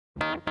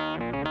Hi,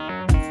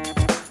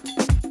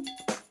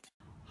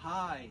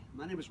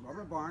 my name is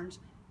Robert Barnes,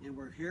 and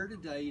we're here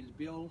today to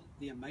build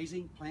the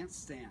Amazing Plant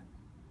Stand.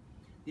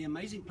 The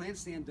Amazing Plant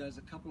Stand does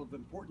a couple of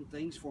important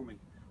things for me.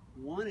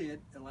 One,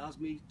 it allows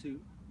me to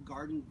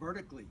garden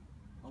vertically,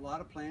 a lot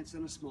of plants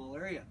in a small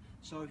area.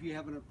 So if you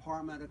have an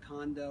apartment, a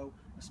condo,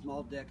 a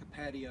small deck, a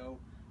patio,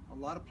 a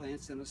lot of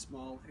plants in a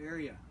small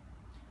area.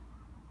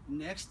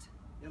 Next,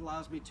 it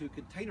allows me to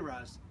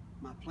containerize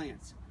my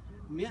plants.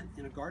 Mint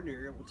in a garden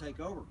area will take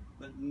over,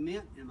 but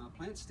mint in my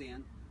plant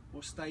stand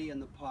will stay in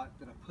the pot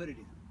that I put it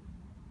in.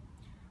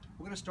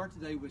 We're going to start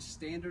today with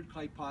standard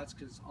clay pots,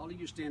 because all of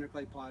your standard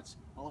clay pots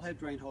all have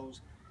drain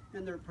holes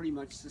and they're pretty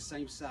much the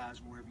same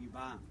size wherever you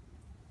buy them.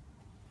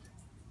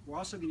 We're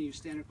also going to use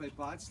standard clay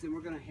pots. Then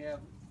we're going to have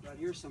right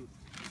here some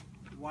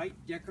white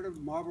decorative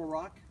marble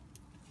rock,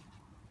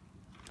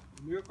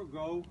 Miracle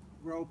Grow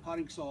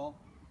potting soil,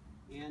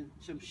 and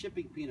some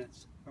shipping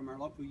peanuts from our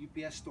local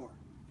UPS store.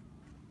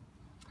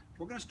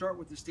 We're going to start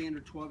with the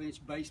standard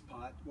 12-inch base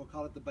pot. We'll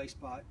call it the base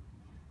pot.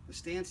 The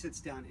stand sits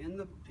down in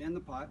the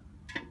pot,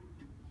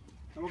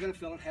 and we're going to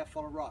fill it half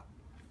full of rock.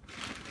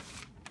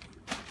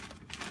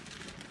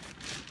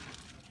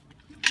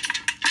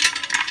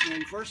 When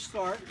we first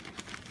start,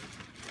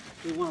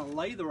 we want to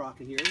lay the rock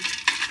in here.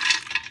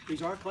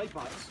 These are clay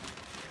pots.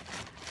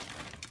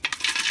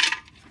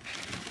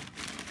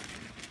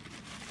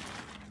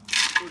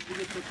 Once we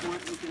get to the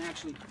point, we can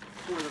actually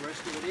pour the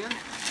rest of it in.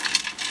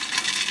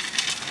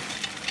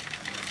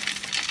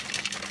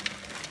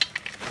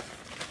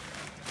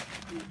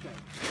 Okay,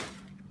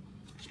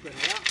 spread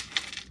it out.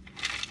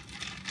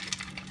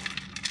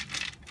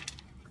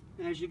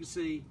 And as you can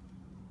see,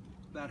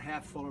 about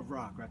half full of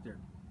rock right there.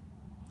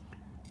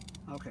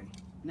 Okay,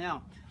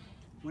 now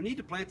we need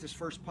to plant this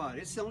first pot.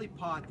 It's the only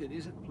pot that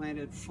isn't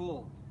planted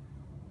full.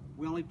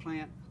 We only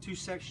plant two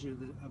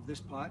sections of this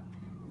pot,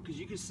 because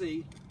you can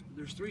see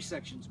there's three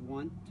sections,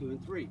 1, 2,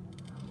 and 3.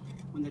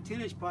 When the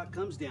 10-inch pot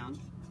comes down,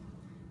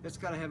 it's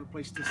got to have a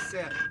place to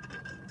set.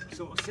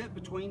 So it'll sit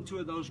between two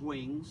of those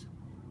wings.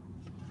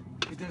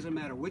 It doesn't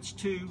matter which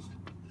two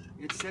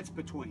it sets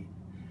between,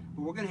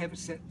 but we're going to have it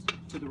set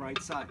to the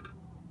right side.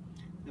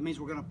 That means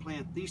we're going to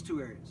plant these two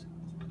areas.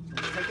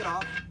 So let's take it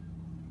off,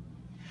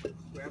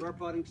 grab our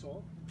potting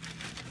soil,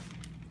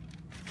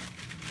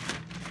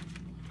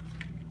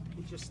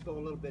 and just throw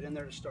a little bit in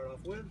there to start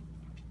off with.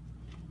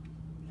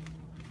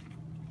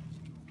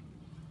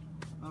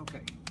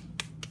 Okay,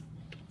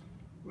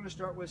 we're going to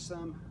start with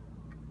some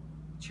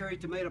cherry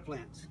tomato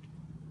plants.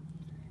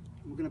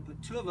 We're going to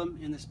put 2 of them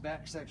in this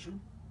back section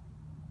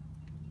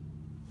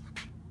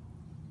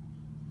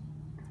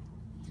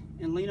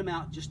and lean them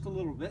out just a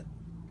little bit.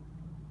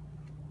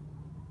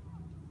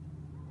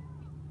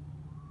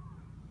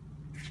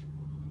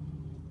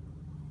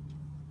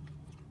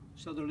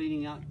 So they're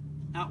leaning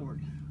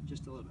outward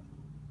just a little bit.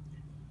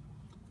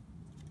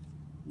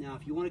 Now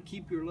if you want to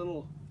keep your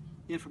little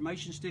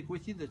information stick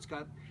with you that's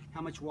got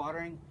how much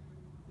watering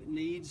it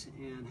needs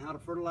and how to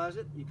fertilize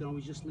it, you can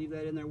always just leave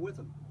that in there with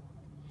them.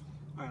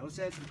 All right, let's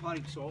add some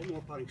potting soil,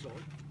 more potting soil.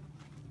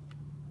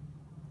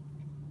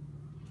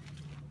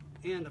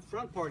 And the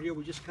front part here,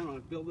 we just kind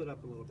of build it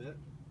up a little bit.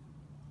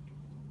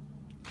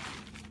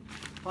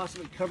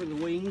 Possibly cover the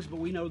wings, but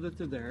we know that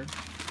they're there.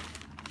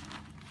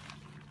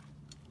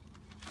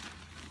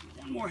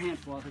 One more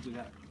handful, I think we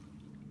got it.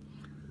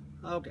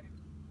 Okay.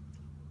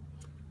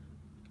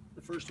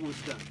 The first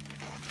one's done.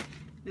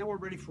 Now we're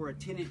ready for a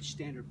 10-inch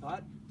standard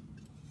pot.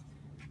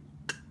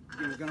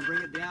 Again, we're going to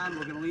bring it down,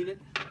 we're going to lean it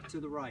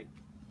to the right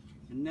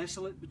and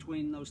nestle it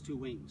between those two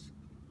wings.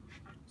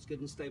 It's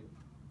good and stable.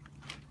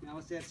 Now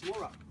let's add some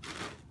more rock.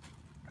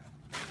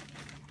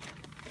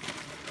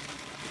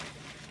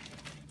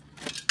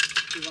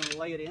 We're going to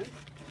lay it in.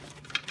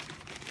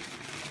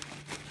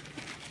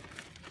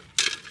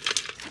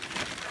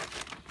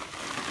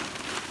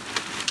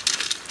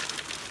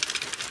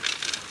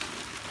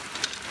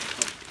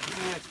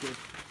 That's good.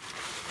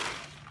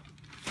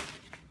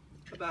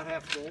 About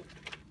half full.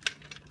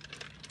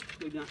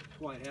 Maybe not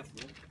quite half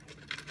full.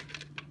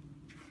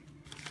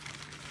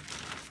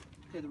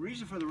 Okay, the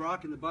reason for the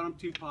rock in the bottom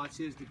 2 pots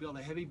is to build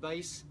a heavy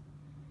base,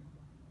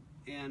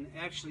 and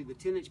actually the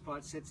 10-inch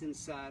pot sits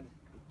inside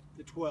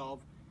the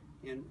 12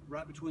 and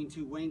right between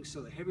 2 wings,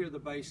 so the heavier the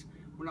base,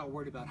 we're not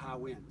worried about high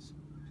winds.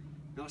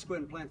 Now let's go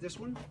ahead and plant this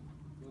one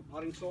with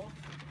potting soil.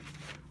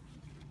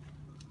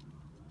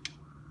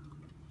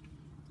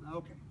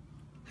 Okay,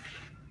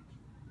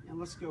 and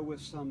let's go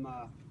with some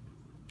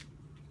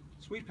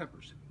sweet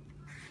peppers.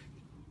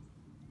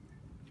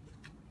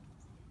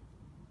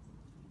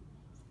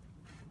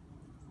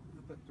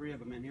 Put 3 of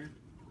them in here.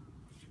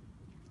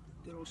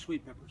 Good old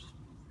sweet peppers.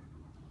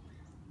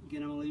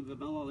 Again, I'm going to leave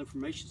a little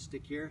information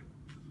stick here.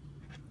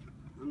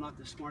 I'm not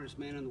the smartest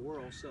man in the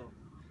world, so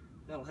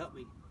that'll help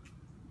me.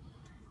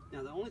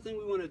 Now, the only thing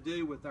we want to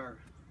do with our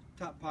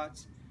top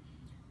pots,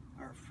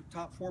 our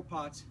top 4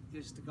 pots,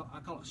 is to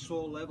I call it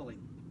soil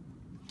leveling.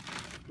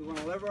 We want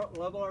to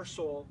level our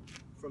soil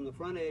from the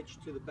front edge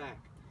to the back.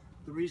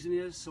 The reason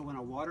is so when I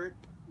water it,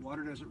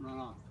 water doesn't run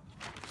off.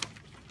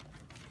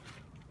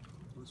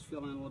 Let's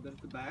fill in a little bit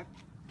at the back.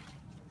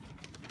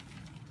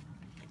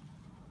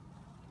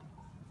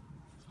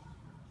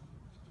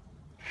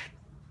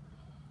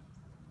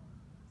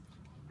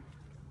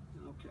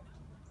 Okay.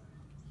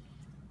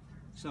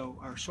 So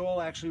our soil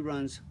actually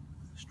runs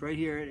straight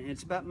here, and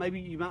it's about, maybe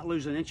you might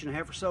lose 1.5 inches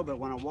or so, but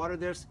when I water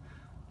this,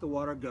 the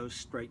water goes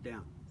straight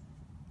down.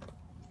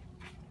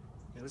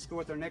 Okay, let's go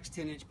with our next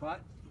 10-inch pot.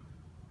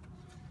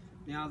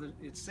 Now that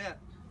it's set,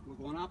 we're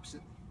going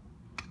opposite.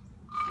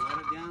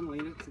 Slide it down,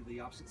 lean it to the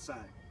opposite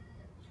side.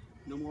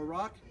 No more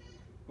rock,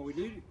 but we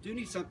do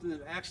need something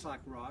that acts like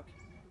rock,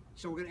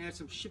 so we're going to add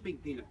some shipping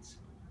peanuts.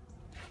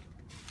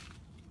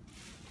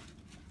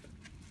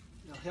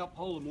 It'll help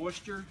hold the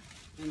moisture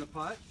in the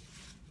pot,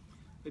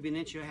 maybe 1.5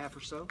 inches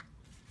or so.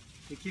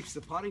 It keeps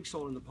the potting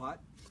soil in the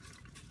pot,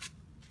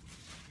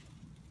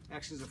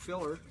 acts as a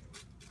filler,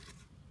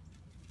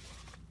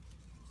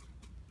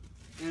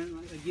 and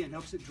again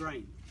helps it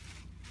drain.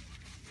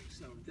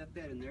 So we've got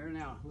that in there.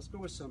 Now let's go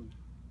with some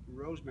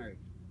rosemary.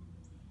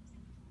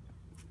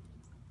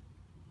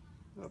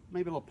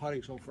 Maybe a little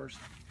potting soil first,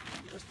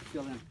 just to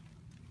fill in.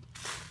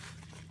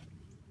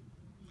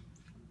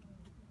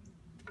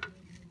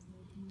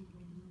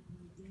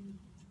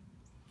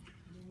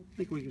 I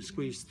think we can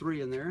squeeze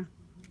 3 in there.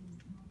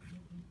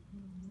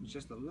 It's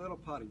just a little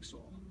potting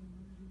soil.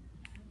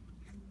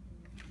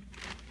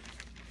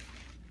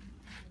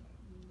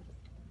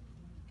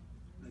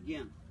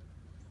 Again,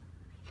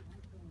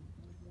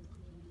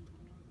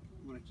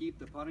 I'm going to keep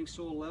the potting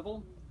soil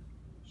level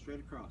straight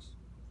across.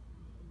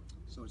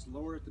 So it's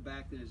lower at the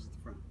back than it is at the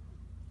front.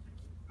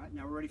 All right,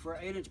 now we're ready for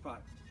our 8-inch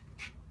pot.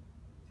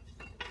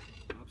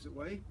 Opposite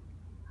way.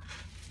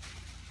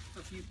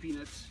 A few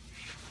peanuts.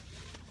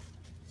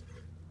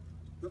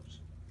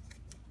 Oops.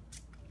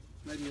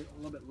 Maybe a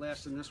little bit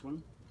less than this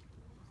one.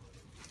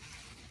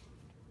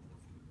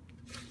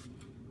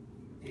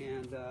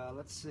 And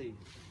let's see.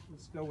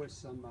 Let's go with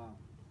some a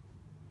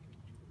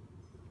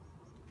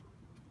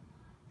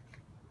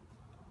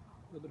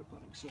little bit of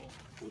potting soil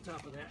on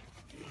top of that.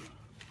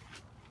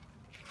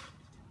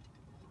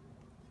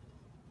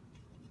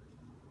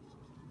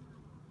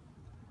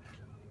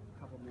 A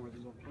couple more of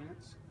these little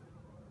plants.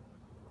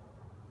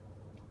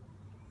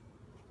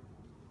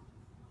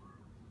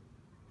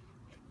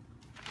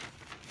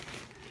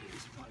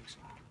 Potting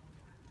soil.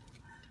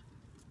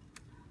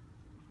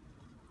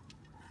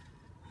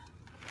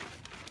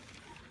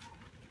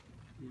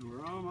 And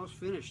we're almost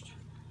finished.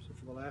 So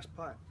for the last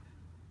pot.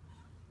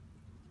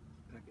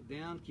 Back it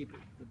down, keep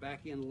the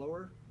back end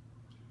lower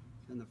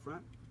than the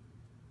front.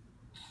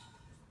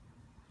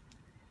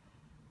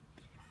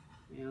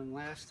 And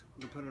last,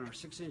 we're going to put in our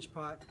 6-inch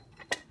pot.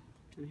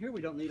 And here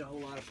we don't need a whole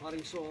lot of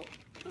potting soil,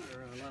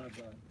 or a lot of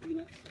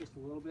peanuts, just a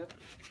little bit.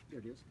 There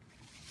it is.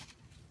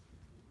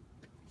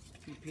 A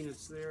few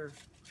peanuts there.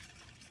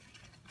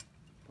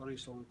 Potting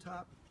soil on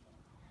top.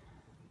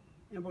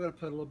 And we're going to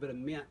put a little bit of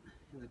mint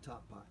in the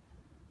top pot.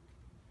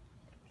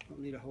 Don't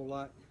need a whole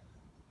lot.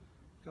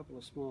 A couple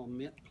of small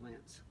mint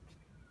plants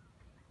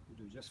will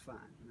do just fine.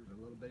 There's a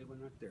little bitty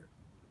one right there.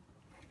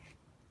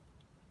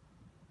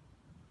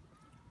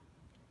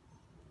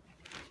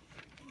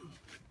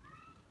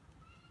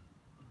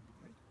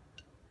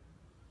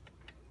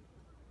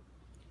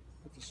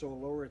 Put the soil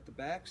lower at the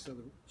back so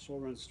the soil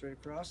runs straight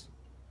across.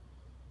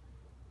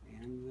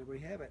 And there we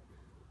have it.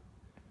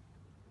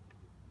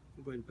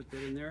 We'll go ahead and put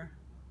that in there.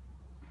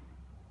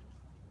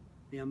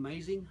 The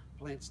amazing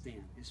plant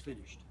stand is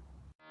finished.